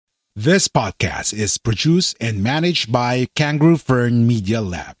This podcast is produced and managed by Kangaroo Fern Media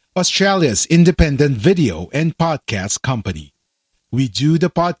Lab, Australia's independent video and podcast company. We do the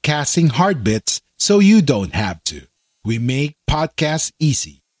podcasting hard bits so you don't have to. We make podcasts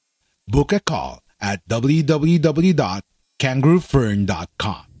easy. Book a call at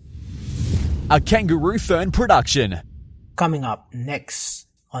www.kangaroofern.com. A Kangaroo Fern production. Coming up next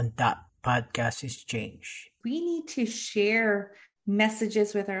on That Podcast Exchange. We need to share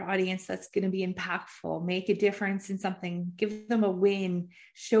messages with our audience that's going to be impactful, make a difference in something, give them a win,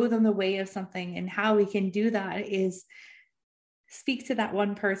 show them the way of something. And how we can do that is speak to that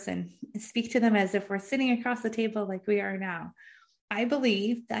one person, speak to them as if we're sitting across the table like we are now. I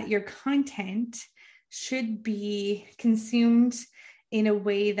believe that your content should be consumed in a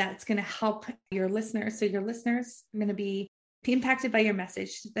way that's going to help your listeners. So your listeners are going to be impacted by your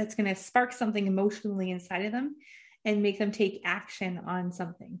message that's going to spark something emotionally inside of them and make them take action on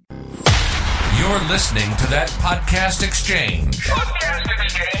something. You're listening to That Podcast Exchange.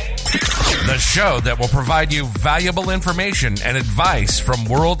 The show that will provide you valuable information and advice from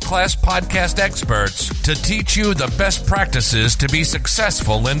world-class podcast experts to teach you the best practices to be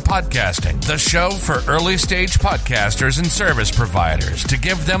successful in podcasting. The show for early-stage podcasters and service providers to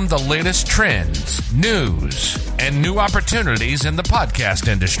give them the latest trends, news, and new opportunities in the podcast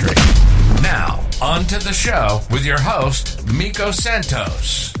industry. Now, on to the show with your host, Miko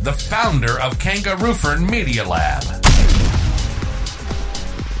Santos, the founder of Kangaroo Fern Media Lab.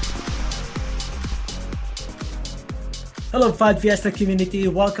 Hello, Pod Fiesta community.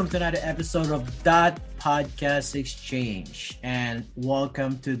 Welcome to another episode of That Podcast Exchange. And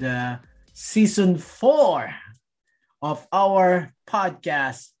welcome to the season 4 of our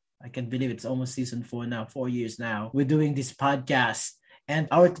podcast. I can't believe it's almost season 4 now, 4 years now. We're doing this podcast. And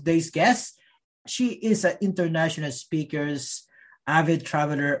our today's guest, she is an international speaker, avid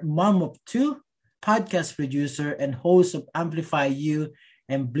traveler, mom of 2, podcast producer, and host of Amplify You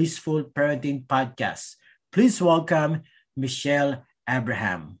and Blissful Parenting Podcasts. Please welcome Michelle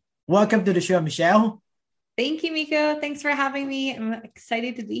Abraham. Welcome to the show, Michelle. Thank you, Miko. Thanks for having me. I'm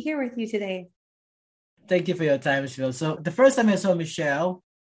excited to be here with you today. Thank you for your time, Michelle. So the first time I saw Michelle,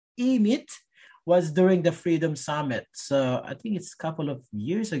 meet was during the Freedom Summit. So I think it's a couple of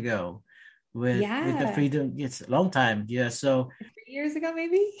years ago with the Freedom. It's a long time. Yeah. So 3 years ago,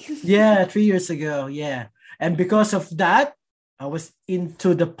 maybe? Yeah, 3 years ago. Yeah. And because of that, I was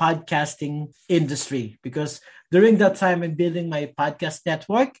into the podcasting industry because during that time I'm building my podcast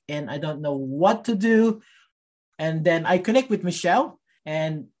network and I don't know what to do. And then I connect with Michelle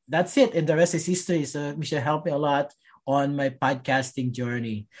and that's it. And the rest is history. So Michelle helped me a lot on my podcasting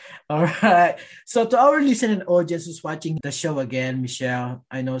journey. All right. So to our listening audience who's watching the show again, Michelle,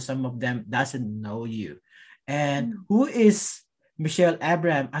 I know some of them doesn't know you. And who is Michelle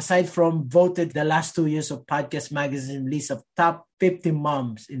Abraham, aside from voted the last 2 years of Podcast Magazine list of top 50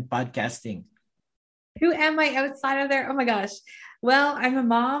 moms in podcasting? Who am I outside of there? Oh my gosh. Well, I'm a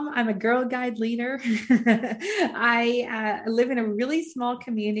mom. I'm a Girl Guide leader. I live in a really small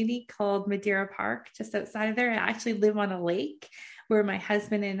community called Madeira Park, just outside of there. I actually live on a lake where my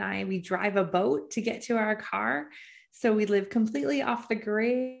husband and we drive a boat to get to our car. So we live completely off the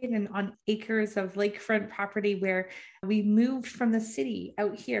grid and on acres of lakefront property where we moved from the city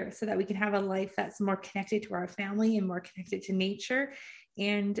out here so that we can have a life that's more connected to our family and more connected to nature.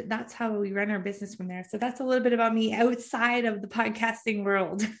 And that's how we run our business from there. So that's a little bit about me outside of the podcasting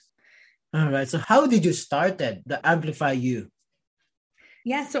world. All right. So how did you start the Amplify You?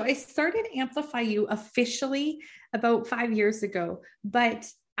 Yeah, so I started Amplify You officially about 5 years ago,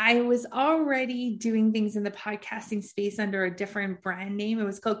 but I was already doing things in the podcasting space under a different brand name. It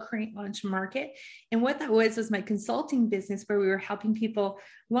was called Create Launch Market. And what that was my consulting business where we were helping people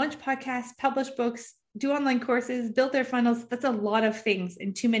launch podcasts, publish books, do online courses, build their funnels. That's a lot of things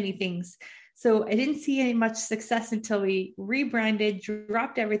and too many things. So I didn't see any much success until we rebranded,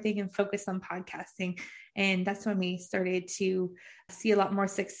 dropped everything and focused on podcasting. And that's when we started to see a lot more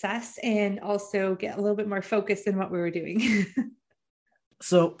success and also get a little bit more focused in what we were doing.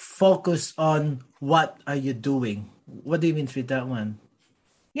 So focus on what are you doing? What do you mean with that one?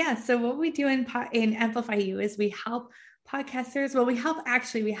 Yeah. So what we do in Amplify You is we help podcasters. Well, we help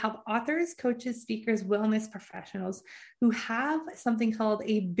authors, coaches, speakers, wellness professionals who have something called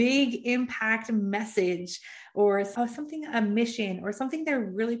a big impact message or something, a mission or something they're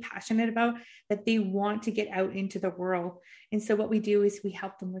really passionate about that they want to get out into the world. And so what we do is we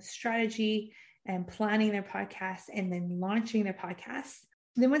help them with strategy and planning their podcasts and then launching their podcasts.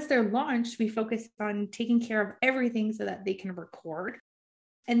 Then once they're launched, we focus on taking care of everything so that they can record.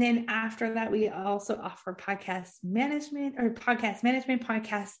 And then after that, we also offer podcast management,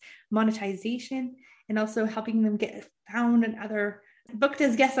 podcast monetization, and also helping them get found and booked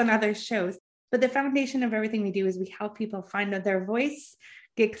as guests on other shows. But the foundation of everything we do is we help people find their voice,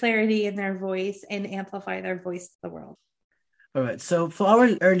 get clarity in their voice, and amplify their voice to the world. All right. So for our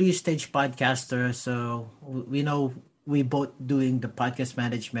early stage podcasters, so we know we both doing the podcast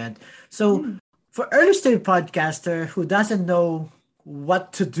management. So for early stage podcaster who doesn't know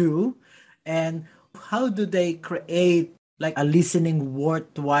what to do and how do they create like a listening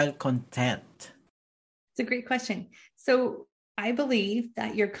worthwhile content? It's a great question. So I believe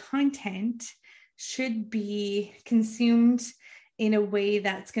that your content should be consumed in a way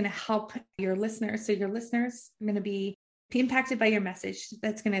that's going to help your listeners. So your listeners are going to be impacted by your message.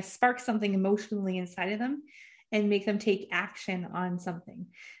 That's going to spark something emotionally inside of them and make them take action on something.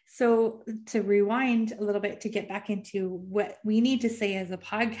 So to rewind a little bit to get back into what we need to say as a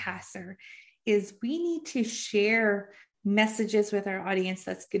podcaster is we need to share messages with our audience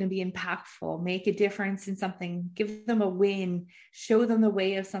that's going to be impactful, make a difference in something, give them a win, show them the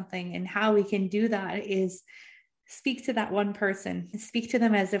way of something. And how we can do that is speak to that one person, speak to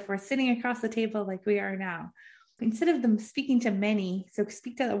them as if we're sitting across the table like we are now. Instead of them speaking to many, so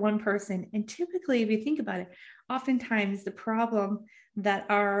speak to that one person. And typically, if you think about it, oftentimes the problem that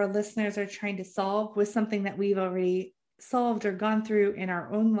our listeners are trying to solve was something that we've already solved or gone through in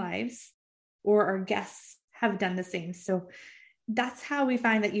our own lives, or our guests have done the same. So that's how we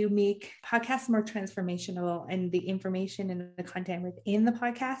find that you make podcasts more transformational and the information and the content within the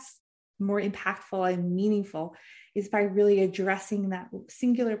podcast more impactful and meaningful is by really addressing that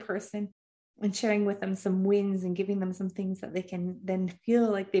singular person and sharing with them some wins and giving them some things that they can then feel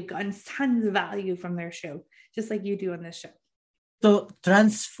like they've gotten tons of value from their show, just like you do on this show. So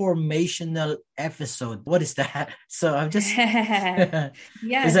transformational episode, what is that? So I'm just, Yeah.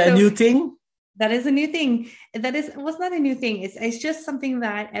 Is that a new thing? That is a new thing. It's not a new thing. It's just something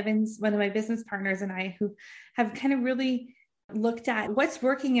that Evans, one of my business partners, and I, who have kind of really looked at what's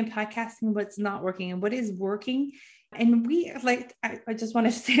working in podcasting, what's not working, and what is working. And we I just want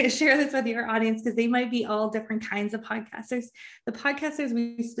to share this with your audience because they might be all different kinds of podcasters. The podcasters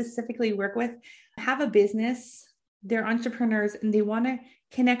we specifically work with have a business, they're entrepreneurs, and they want to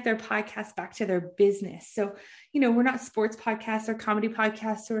connect their podcast back to their business. So, we're not sports podcasts or comedy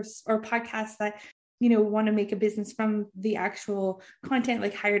podcasts or podcasts that, want to make a business from the actual content,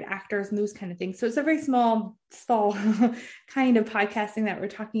 like hired actors and those kind of things. So it's a very small kind of podcasting that we're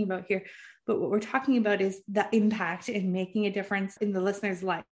talking about here. But what we're talking about is the impact and making a difference in the listener's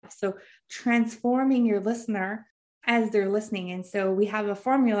life. So transforming your listener as they're listening. And so we have a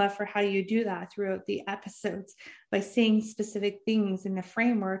formula for how you do that throughout the episodes by saying specific things in the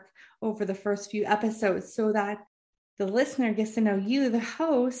framework over the first few episodes so that the listener gets to know you, the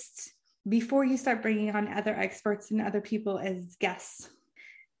host, before you start bringing on other experts and other people as guests.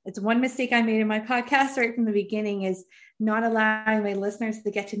 It's one mistake I made in my podcast right from the beginning is not allowing my listeners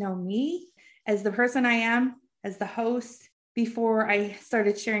to get to know me as the person I am, as the host, before I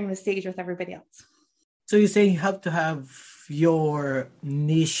started sharing the stage with everybody else. So you're saying you have to have your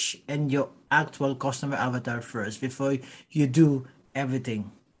niche and your actual customer avatar first before you do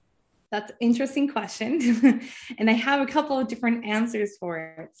everything? That's an interesting question. And I have a couple of different answers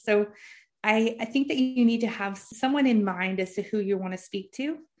for it. So I think that you need to have someone in mind as to who you want to speak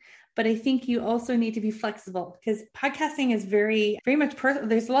to. But I think you also need to be flexible because podcasting is very, very much,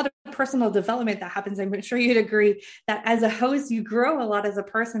 there's a lot of personal development that happens. I'm sure you'd agree that as a host, you grow a lot as a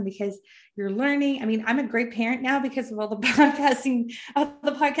person because you're learning. I mean, I'm a great parent now because of all the podcasting,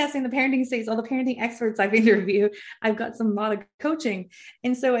 the parenting stage, all the parenting experts I've interviewed. I've got a lot of coaching.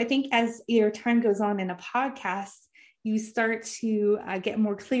 And so I think as your time goes on in a podcast, you start to get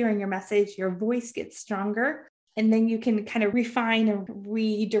more clear in your message, your voice gets stronger. And then you can kind of refine and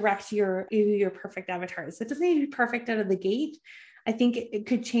redirect your perfect avatar. So it doesn't need to be perfect out of the gate. I think it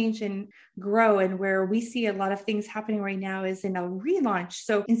could change and grow. And where we see a lot of things happening right now is in a relaunch.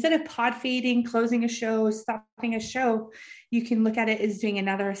 So instead of pod fading, closing a show, stopping a show, you can look at it as doing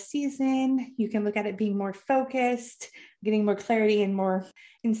another season. You can look at it being more focused, getting more clarity and more,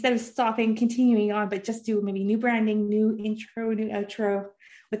 instead of stopping, continuing on, but just do maybe new branding, new intro, new outro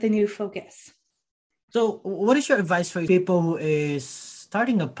with a new focus. So what is your advice for people who is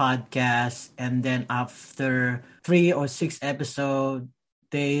starting a podcast and then after 3 or 6 episodes,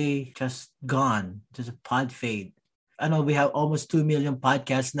 they just gone, just a pod fade? I know we have almost 2 million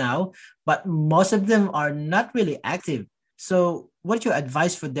podcasts now, but most of them are not really active. So what's your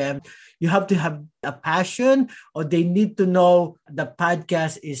advice for them? You have to have a passion or they need to know the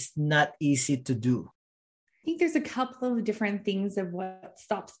podcast is not easy to do? I think there's a couple of different things of what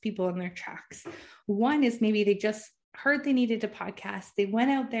stops people in their tracks. One is maybe they just heard they needed a podcast. They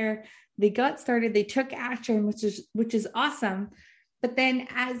went out there, they got started, they took action, which is awesome. But then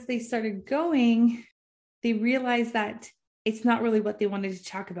as they started going, they realized that it's not really what they wanted to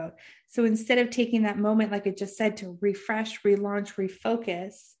talk about. So instead of taking that moment, like I just said, to refresh, relaunch,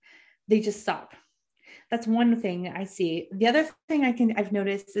 refocus, they just stop. That's one thing I see. The other thing I've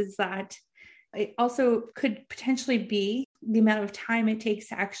noticed is that it also could potentially be the amount of time it takes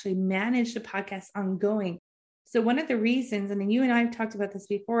to actually manage the podcast ongoing. So one of the reasons, and then you and I have talked about this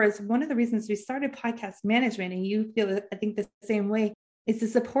before, is one of the reasons we started podcast management, and you feel, I think, the same way, is to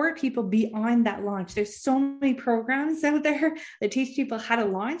support people beyond that launch. There's so many programs out there that teach people how to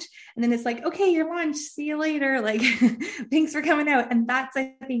launch. And then it's like, okay, you're launched. See you later. Like, thanks for coming out. And that's,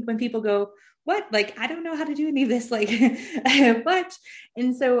 I think, when people go, what? Like, I don't know how to do any of this. Like, what?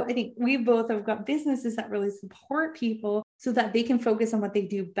 And so I think we both have got businesses that really support people so that they can focus on what they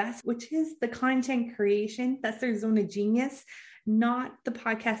do best, which is the content creation. That's their zone of genius, not the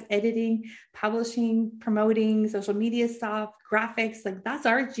podcast editing, publishing, promoting, social media stuff, graphics. Like, that's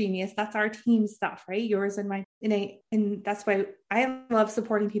our genius. That's our team stuff, right? Yours and mine. And that's why I love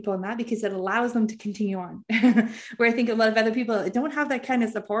supporting people in that, because it allows them to continue on. Where I think a lot of other people don't have that kind of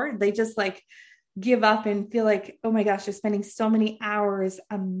support. They just like give up and feel like, oh my gosh, they're spending so many hours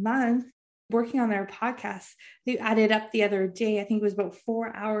a month working on their podcasts. They added up the other day, I think it was about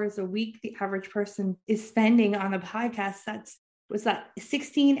 4 hours a week the average person is spending on a podcast. Was that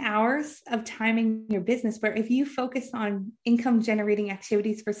 16 hours of time in your business, where if you focus on income generating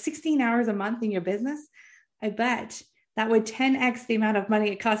activities for 16 hours a month in your business, I bet that would 10x the amount of money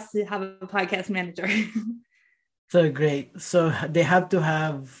it costs to have a podcast manager. So great. So they have to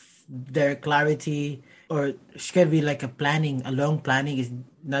have their clarity, or it can be like a long planning is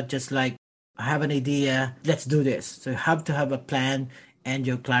not just like, I have an idea, let's do this. So you have to have a plan and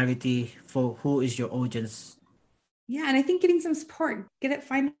your clarity for who is your audience. Yeah. And I think getting some support,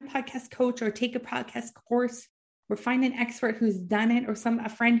 find a podcast coach or take a podcast course, or find an expert who's done it, or a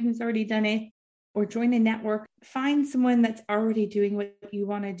friend who's already done it, or join a network. Find someone that's already doing what you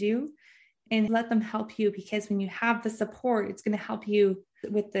want to do and let them help you, because when you have the support, it's going to help you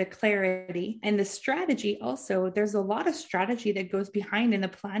with the clarity and the strategy. Also, there's a lot of strategy that goes behind in the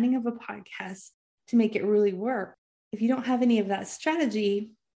planning of a podcast to make it really work. If you don't have any of that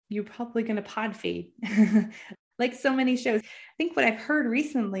strategy, you're probably going to pod fade. Like so many shows. I think what I've heard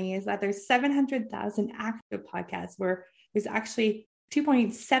recently is that there's 700,000 active podcasts, where there's actually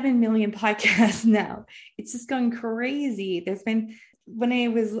 2.7 million podcasts now. It's just going crazy. There's been, when I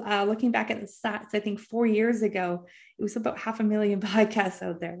was looking back at the stats, I think 4 years ago, it was about 500,000 podcasts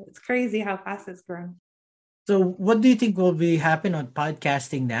out there. It's crazy how fast it's grown. So what do you think will be happen on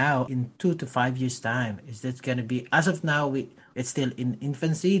podcasting now in 2 to 5 years time? Is that going to be, as of now, it's still in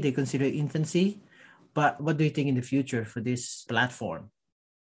infancy, they consider infancy, but what do you think in the future for this platform?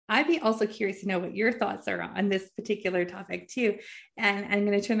 I'd be also curious to know what your thoughts are on this particular topic too. And I'm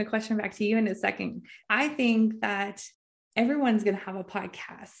going to turn the question back to you in a second. I think that everyone's going to have a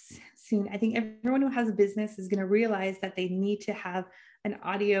podcast soon. I think everyone who has a business is going to realize that they need to have an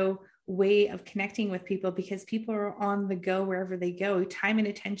audio way of connecting with people, because people are on the go wherever they go. Time and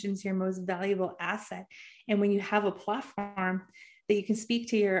attention is your most valuable asset. And when you have a platform that you can speak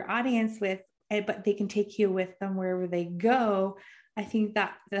to your audience with, but they can take you with them wherever they go, I think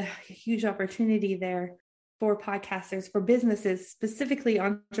that the huge opportunity there for podcasters, for businesses, specifically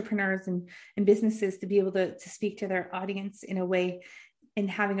entrepreneurs and businesses, to be able to speak to their audience in a way. And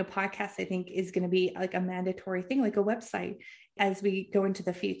having a podcast, I think, is going to be like a mandatory thing, like a website, as we go into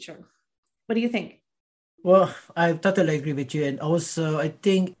the future. What do you think? Well, I totally agree with you. And also, I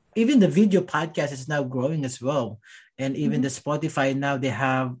think even the video podcast is now growing as well. And even the Spotify now, they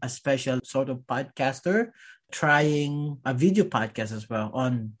have a special sort of podcaster trying a video podcast as well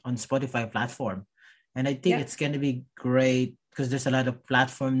on Spotify platform. And I think it's going to be great, because there's a lot of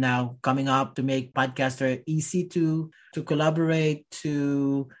platform now coming up to make podcaster easy to collaborate,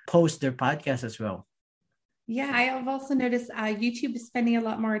 to post their podcast as well. Yeah, I have also noticed YouTube is spending a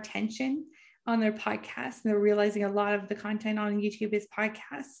lot more attention on their podcasts. They're realizing a lot of the content on YouTube is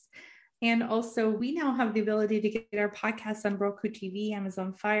podcasts. And also, we now have the ability to get our podcasts on Roku TV,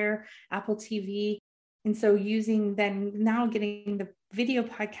 Amazon Fire, Apple TV. And so getting the video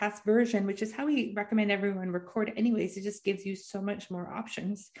podcast version, which is how we recommend everyone record anyways, it just gives you so much more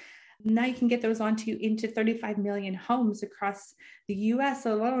options. Now you can get those into 35 million homes across the US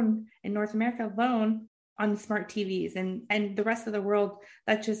alone, in North America alone, on smart TVs, and the rest of the world.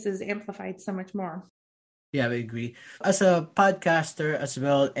 That just is amplified so much more. Yeah, I agree. As a podcaster as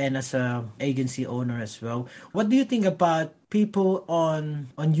well and as a agency owner as well, what do you think about people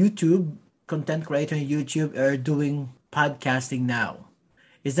on YouTube, content creator on YouTube are doing podcasting now?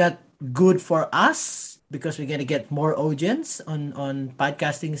 Is that good for us because we're gonna get more audience on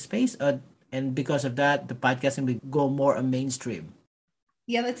podcasting space, and because of that, the podcasting will go more on mainstream?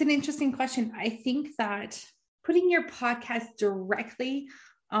 Yeah, that's an interesting question. I think that putting your podcast directly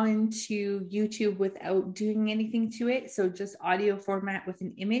onto YouTube without doing anything to it, so just audio format with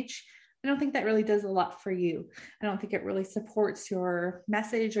an image, I don't think that really does a lot for you. I don't think it really supports your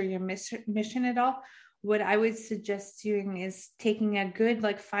message or your mission at all. What I would suggest doing is taking a good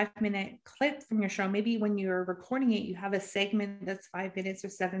like 5 minute clip from your show. Maybe when you're recording it, you have a segment that's 5 minutes or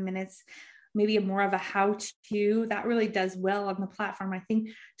 7 minutes, maybe more of a how to. That really does well on the platform. I think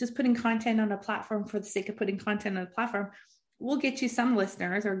just putting content on a platform for the sake of putting content on a platform will get you some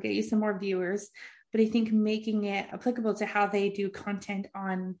listeners or get you some more viewers. But I think making it applicable to how they do content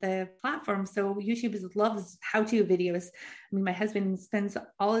on the platform. So YouTube loves how-to videos. I mean, my husband spends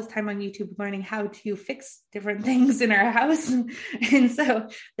all his time on YouTube learning how to fix different things in our house. And so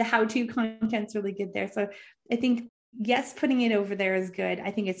the how-to content's really good there. So I think, yes, putting it over there is good.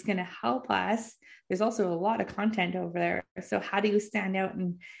 I think it's going to help us. There's also a lot of content over there. So how do you stand out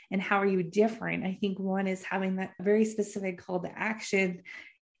and how are you different? I think one is having that very specific call to action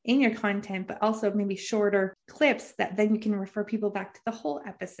in your content, but also maybe shorter clips that then you can refer people back to the whole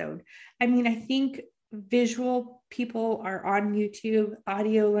episode. I mean, I think visual people are on YouTube,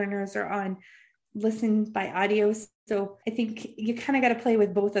 audio learners are on listen by audio. So I think you kind of got to play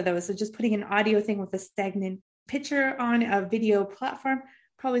with both of those. So just putting an audio thing with a stagnant picture on a video platform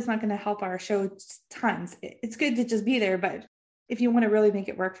probably is not going to help our show tons. It's good to just be there, but if you want to really make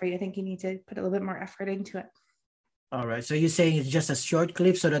it work for you, I think you need to put a little bit more effort into it. All right. So you're saying it's just a short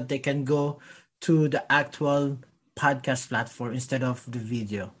clip so that they can go to the actual podcast platform instead of the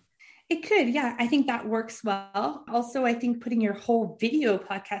video. It could, yeah. I think that works well. Also, I think putting your whole video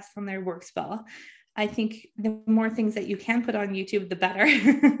podcast from there works well. I think the more things that you can put on YouTube, the better.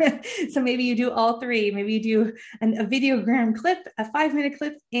 So maybe you do all three. Maybe you do a videogram clip, a 5 minute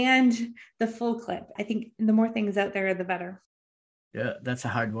clip, and the full clip. I think the more things out there, the better. Yeah, that's a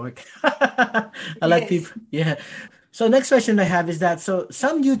hard work. I like people. Yeah. So next question I have is that so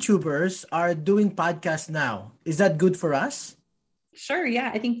some YouTubers are doing podcasts now. Is that good for us? Sure.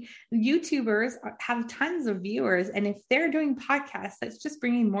 Yeah. I think YouTubers have tons of viewers. And if they're doing podcasts, that's just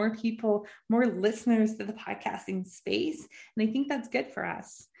bringing more people, more listeners to the podcasting space. And I think that's good for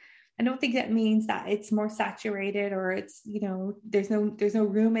us. I don't think that means that it's more saturated or it's, there's no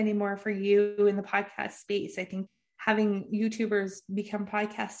room anymore for you in the podcast space. I think having YouTubers become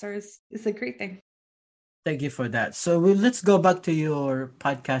podcasters is a great thing. Thank you for that. So let's go back to your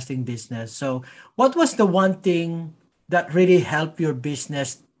podcasting business. So what was the one thing that really helped your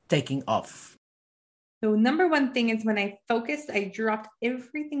business taking off? So number one thing is when I focused, I dropped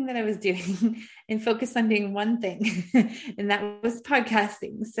everything that I was doing and focused on doing one thing, and that was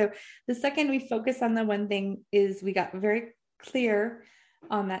podcasting. So the second we focused on the one thing is we got very clear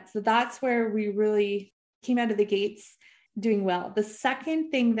on that. So that's where we really came out of the gates doing well. The second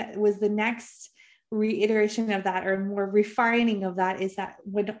thing that was the next reiteration of that or more refining of that is that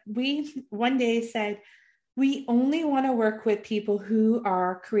when we one day said, we only want to work with people who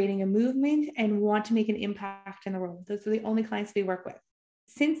are creating a movement and want to make an impact in the world. Those are the only clients we work with.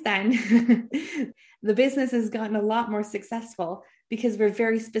 Since then, the business has gotten a lot more successful because we're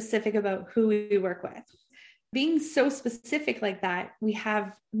very specific about who we work with. Being so specific like that, we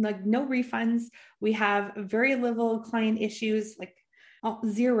have like no refunds. We have very little client issues, like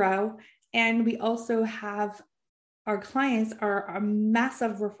zero. And we also have our clients are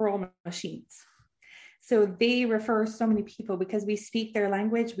massive referral machines. So they refer so many people because we speak their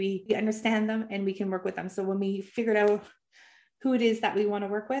language, we understand them, and we can work with them. So when we figured out who it is that we want to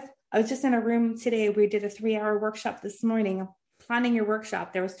work with, I was just in a room today. We did a 3-hour workshop this morning, planning your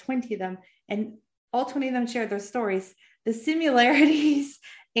workshop. There was 20 of them, and all 20 of them shared their stories. The similarities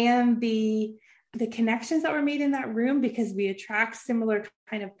and the connections that were made in that room because we attract similar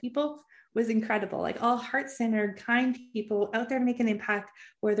kind of people was incredible. Like all heart-centered, kind people out there to make an impact,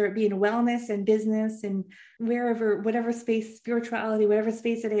 whether it be in wellness and business and wherever, whatever space, spirituality, whatever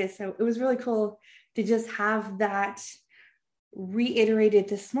space it is. So it was really cool to just have that reiterated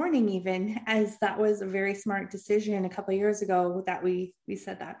this morning, even as that was a very smart decision a couple of years ago that we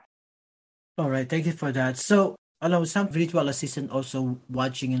said that. All right. Thank you for that. So I know some virtual assistant also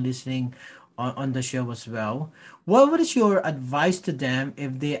watching and listening on the show as well. What is your advice to them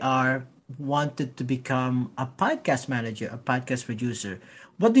if they are wanted to become a podcast manager, a podcast producer?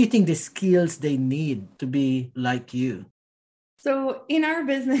 What do you think the skills they need to be like you? So in our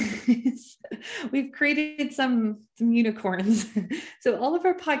business, we've created some unicorns. So all of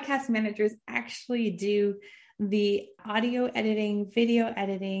our podcast managers actually do the audio editing, video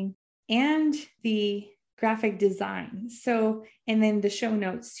editing, and the graphic design. So, and then the show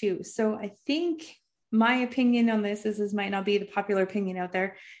notes too. So I think my opinion on this might not be the popular opinion out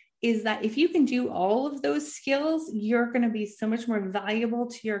there, is that if you can do all of those skills, you're going to be so much more valuable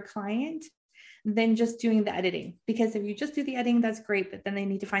to your client than just doing the editing. Because if you just do the editing, that's great, but then they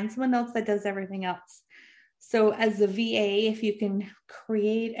need to find someone else that does everything else. So as a VA, if you can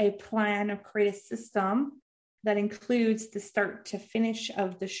create a plan or create a system that includes the start to finish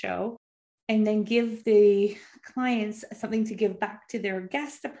of the show, and then give the clients something to give back to their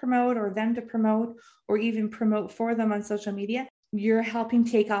guests to promote, or them to promote, or even promote for them on social media, you're helping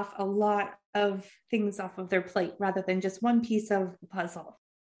take off a lot of things off of their plate rather than just one piece of the puzzle.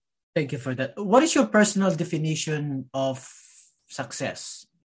 Thank you for that. What is your personal definition of success?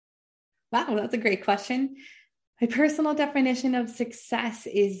 Wow, that's a great question. My personal definition of success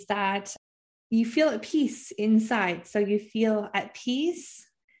is that you feel at peace inside. So you feel at peace,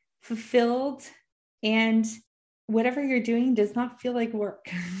 fulfilled, and whatever you're doing does not feel like work.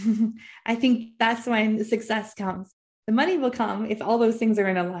 I think that's when the success comes. The money will come if all those things are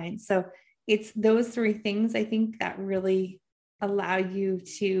in a line. So it's those three things, I think, that really allow you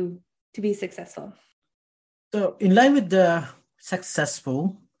to be successful. So in line with the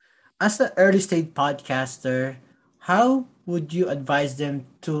successful, as an early stage podcaster, how would you advise them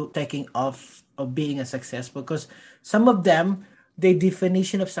to taking off of being a successful? Because some of them, the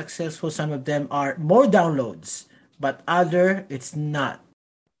definition of successful, some of them are more downloads, but other, it's not.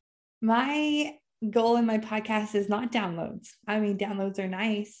 My goal in my podcast is not downloads. I mean, downloads are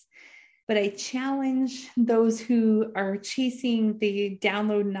nice, but I challenge those who are chasing the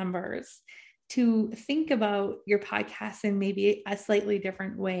download numbers to think about your podcast in maybe a slightly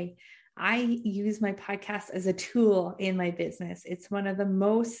different way. I use my podcast as a tool in my business. It's one of the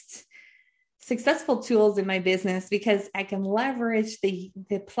most successful tools in my business because I can leverage the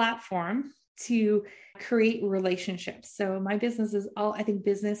platform to create relationships. So my business is all, I think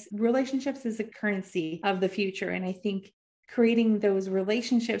business relationships is a currency of the future. And I think creating those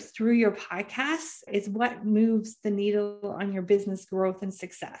relationships through your podcast is what moves the needle on your business growth and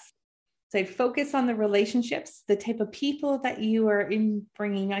success. So I'd focus on the relationships, the type of people that you are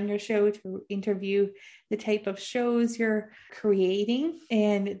bringing on your show to interview, the type of shows you're creating,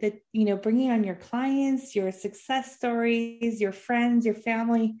 and bringing on your clients, your success stories, your friends, your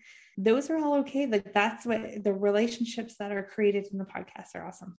family. Those are all okay. Like that's what the relationships that are created in the podcast are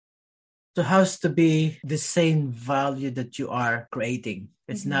awesome. So it has to be the same value that you are creating.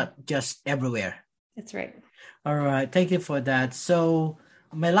 It's not just everywhere. That's right. All right. Thank you for that. So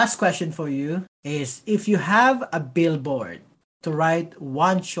my last question for you is, if you have a billboard to write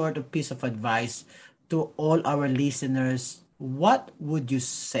one short piece of advice to all our listeners, what would you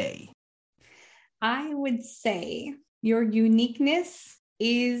say? I would say your uniqueness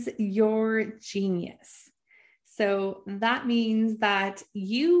is your genius. So that means that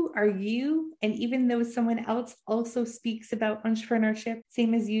you are you. And even though someone else also speaks about entrepreneurship,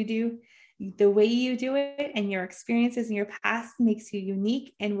 same as you do, the way you do it and your experiences in your past makes you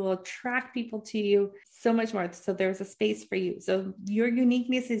unique and will attract people to you so much more. So there's a space for you. So your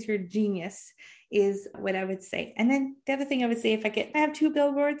uniqueness is your genius is what I would say. And then the other thing I would say, I have two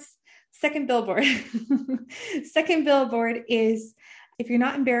billboards, second billboard is, if you're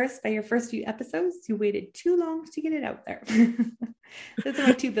not embarrassed by your first few episodes, you waited too long to get it out there. Those are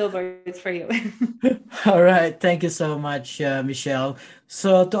my two billboards for you. All right. Thank you so much, Michelle.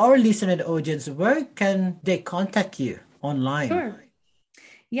 So to our listener audience, where can they contact you online? Sure.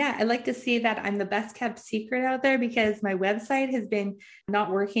 Yeah, I like to say that I'm the best kept secret out there because my website has been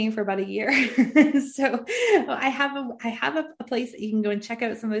not working for about a year. So I have a place that you can go and check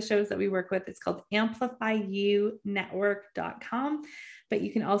out some of the shows that we work with. It's called amplifyunetwork.com. But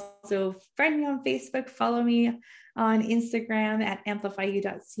you can also friend me on Facebook, follow me on Instagram at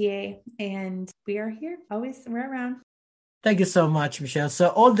amplifyu.ca. And we are here. We're around. Thank you so much, Michelle. So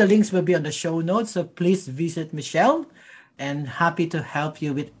all the links will be on the show notes. So please visit Michelle. And happy to help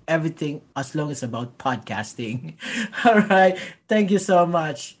you with everything as long as about podcasting. All right. Thank you so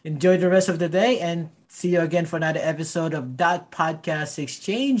much. Enjoy the rest of the day and see you again for another episode of That Podcast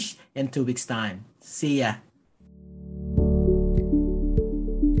Exchange in 2 weeks' time. See ya.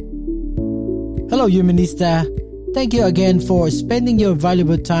 Hello, Humanista. Thank you again for spending your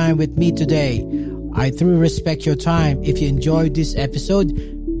valuable time with me today. I truly respect your time. If you enjoyed this episode,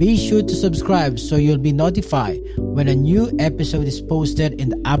 be sure to subscribe so you'll be notified when a new episode is posted in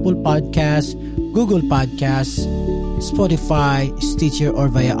the Apple Podcasts, Google Podcasts, Spotify, Stitcher, or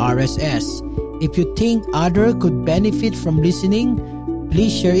via RSS. If you think others could benefit from listening,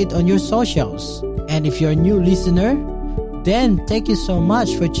 please share it on your socials. And if you're a new listener, then thank you so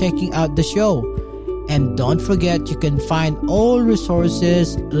much for checking out the show. And don't forget, you can find all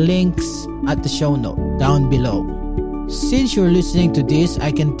resources, links at the show note down below. Since you're listening to this,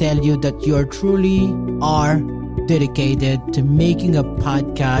 I can tell you that you truly are dedicated to making a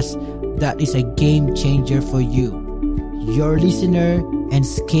podcast that is a game changer for you, your listener, and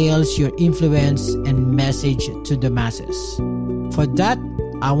scales your influence and message to the masses. For that,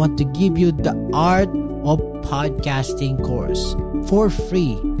 I want to give you the Art of Podcasting course for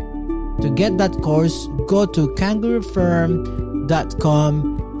free. To get that course, go to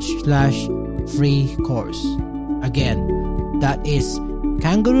kangaroofirm.com/free course. Again, that is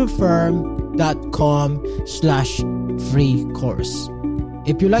kangaroofirm.com/free course.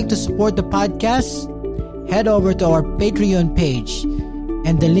 If you like to support the podcast, head over to our Patreon page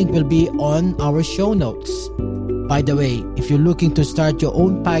and the link will be on our show notes. By the way, if you're looking to start your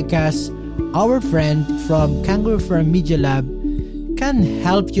own podcast, our friend from Kangaroo Firm Media Lab can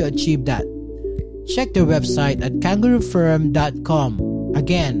help you achieve that. Check their website at kangaroofirm.com.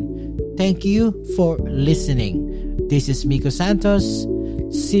 Again, thank you for listening. This is Miko Santos.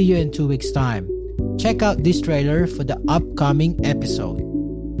 See you in 2 weeks' time. Check out this trailer for the upcoming episode.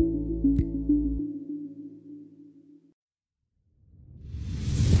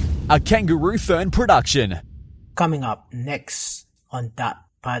 A Kangaroo Fern production. Coming up next on That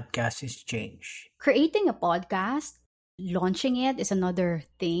Podcast is Change. Creating a podcast, launching it is another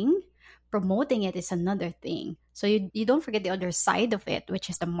thing. Promoting it is another thing. So you don't forget the other side of it, which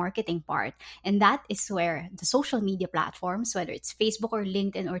is the marketing part. And that is where the social media platforms, whether it's Facebook or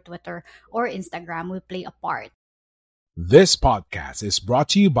LinkedIn or Twitter or Instagram, will play a part. This podcast is brought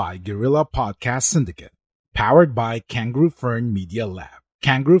to you by Guerrilla Podcast Syndicate, powered by Kangaroo Fern Media Lab.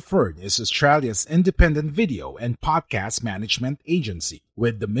 Kangaroo Fern is Australia's independent video and podcast management agency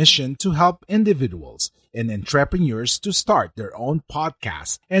with the mission to help individuals and entrepreneurs to start their own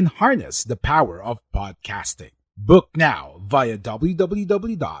podcasts and harness the power of podcasting. Book now via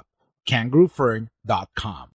www.kangaroofern.com.